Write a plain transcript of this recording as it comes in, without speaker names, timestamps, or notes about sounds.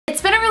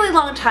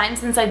really long time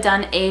since I've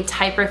done a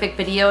TYPRIFIC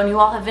video, and you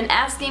all have been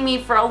asking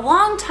me for a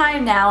long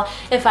time now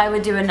if I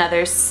would do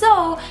another.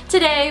 So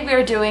today we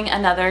are doing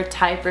another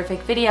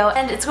TYPRIFIC video,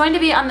 and it's going to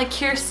be on the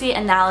Keirsey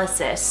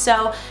analysis.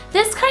 So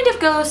this kind of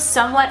goes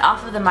somewhat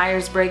off of the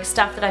Myers-Briggs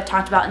stuff that I've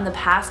talked about in the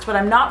past, but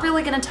I'm not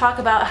really going to talk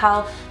about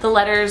how the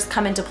letters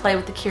come into play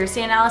with the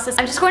Keirsey analysis.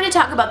 I'm just going to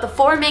talk about the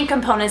 4 main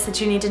components that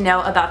you need to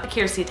know about the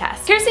Keirsey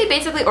test. Keirsey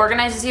basically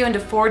organizes you into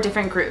 4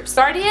 different groups: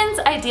 guardians,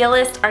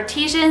 idealists,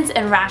 artisans,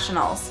 and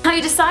rationals. How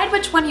you decide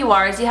which one you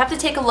are is you have to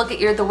take a look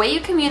at the way you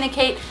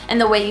communicate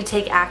and the way you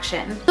take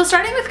action. So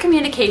starting with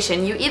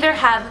communication, you either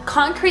have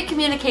concrete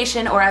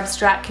communication or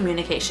abstract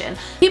communication.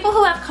 People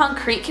who have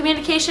concrete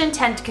communication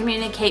tend to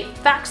communicate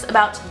facts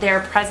about their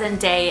present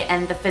day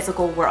and the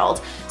physical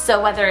world.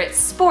 So whether it's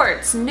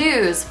sports,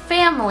 news,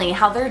 family,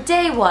 how their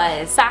day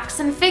was, facts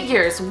and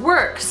figures,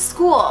 work,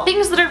 school,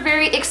 things that are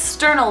very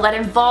external that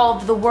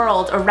involve the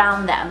world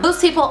around them. Those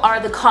people are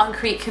the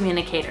concrete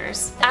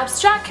communicators.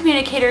 Abstract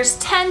communicators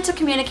tend to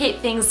communicate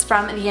things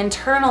from the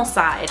internal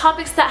side.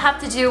 Topics that have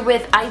to do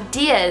with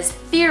ideas,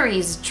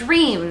 theories,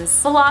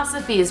 dreams,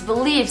 philosophies,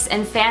 beliefs,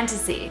 and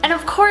fantasy. And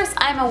of course,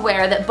 I'm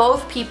aware that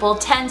both people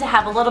tend to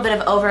have a little bit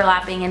of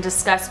overlapping and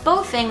discuss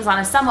both things on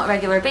a somewhat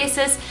regular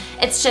basis.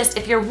 It's just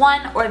if you're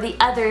one or the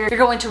other, you're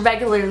going to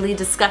regularly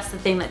discuss the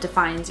thing that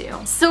defines you.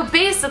 So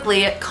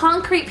basically,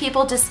 concrete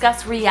people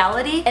discuss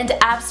reality and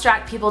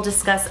abstract people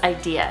discuss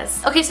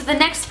ideas. Okay, so the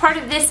next part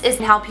of this is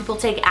how people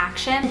take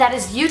action. That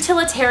is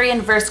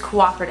utilitarian versus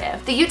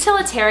cooperative. The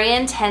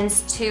utilitarian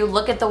tends to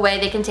look at the way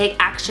they can take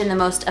action the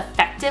most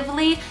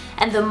effectively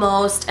and the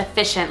most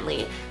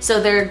efficiently.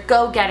 So they're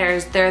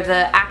go-getters, they're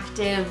the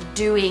active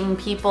doing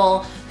people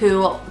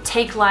who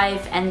take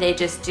life and they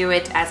just do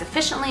it as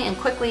efficiently and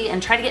quickly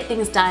and try to get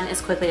things done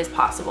as quickly as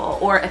possible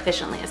or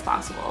efficiently as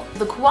possible.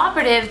 The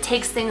cooperative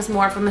takes things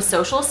more from a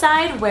social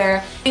side,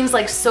 where things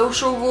like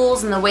social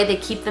rules and the way they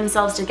keep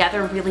themselves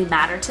together really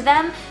matter to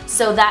them,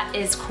 so that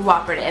is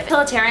cooperative.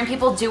 Utilitarian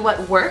people do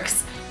what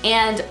works,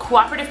 and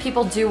cooperative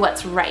people do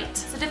what's right.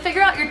 So to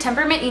figure out your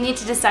temperament, you need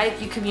to decide if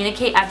you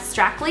communicate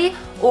abstractly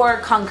or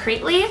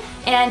concretely,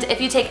 and if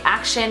you take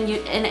action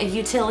in a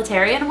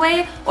utilitarian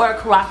way or a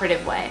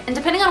cooperative way. And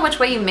depending on which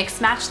way you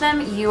mix match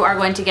them, you are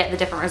going to get the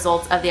different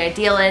results of the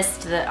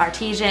idealist, the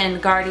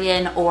artisan,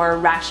 guardian, or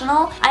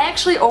rational. I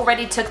actually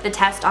already took the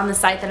test on the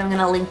site that I'm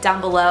going to link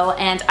down below,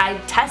 and I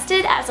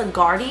tested as a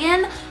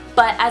guardian.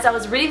 But as I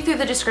was reading through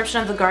the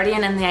description of the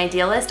guardian and the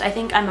idealist, I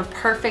think I'm a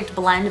perfect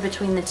blend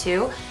between the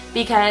two,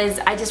 because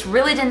I just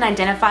really didn't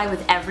identify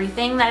with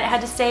everything that it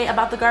had to say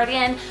about the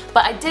guardian,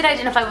 but I did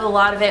identify with a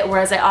lot of it,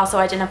 whereas I also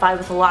identified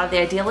with a lot of the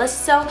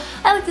idealists. So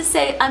I like to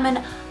say I'm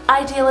an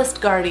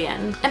idealist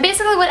guardian. And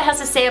basically what it has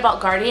to say about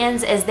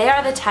guardians is they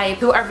are the type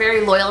who are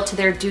very loyal to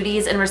their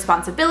duties and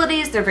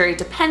responsibilities. They're very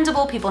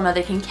dependable, people know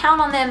they can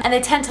count on them, and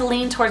they tend to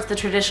lean towards the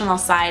traditional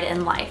side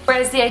in life.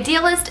 Whereas the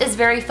idealist is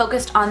very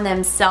focused on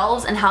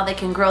themselves and how they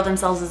can grow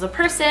themselves as a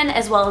person,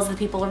 as well as the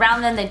people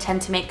around them. They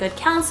tend to make good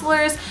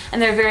counselors,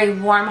 and they're very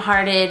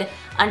warm-hearted,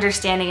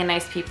 understanding, and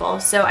nice people.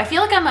 So I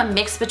feel like I'm a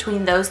mix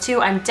between those two.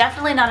 I'm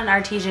definitely not an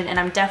artisan, and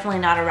I'm definitely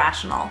not a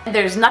rational.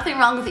 There's nothing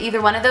wrong with either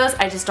one of those,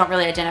 I just don't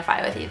really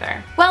identify with either.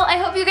 Well, I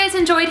hope you guys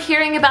enjoyed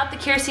hearing about the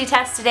Keirsey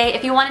test today.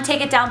 If you want to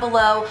take it down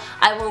below,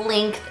 I will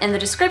link in the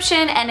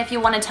description, and if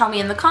you want to tell me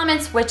in the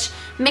comments which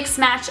mix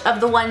match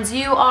of the ones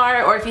you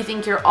are, or if you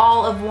think you're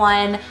all of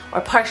one,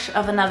 or part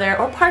of another,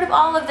 or part of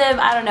all of them,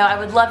 I don't know, I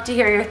would love to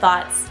hear your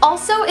thoughts.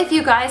 Also, if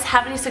you guys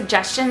have any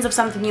suggestions of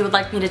something you would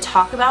like me to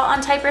talk about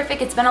on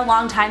TYPRIFIC, it's been a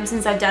long time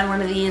since I've done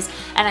one of these,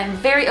 and I'm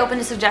very open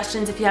to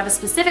suggestions. If you have a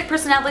specific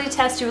personality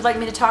test you would like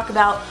me to talk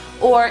about,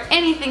 or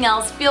anything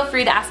else, feel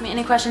free to ask me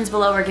any questions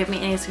below or give me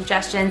any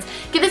suggestions.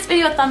 Give this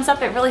video a thumbs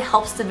up, it really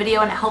helps the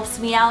video and it helps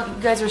me out. You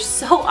guys are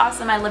so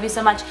awesome, I love you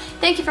so much.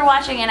 Thank you for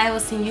watching, and I will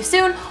see you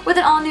soon with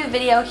an all new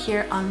video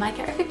here on my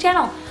TYPRIFIC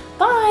channel.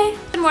 Bye!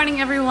 Good morning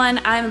everyone,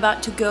 I'm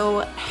about to go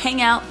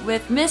hang out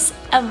with Miss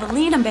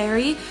Evelina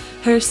Berry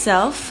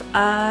herself.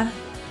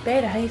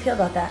 Beta, how do you feel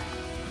about that?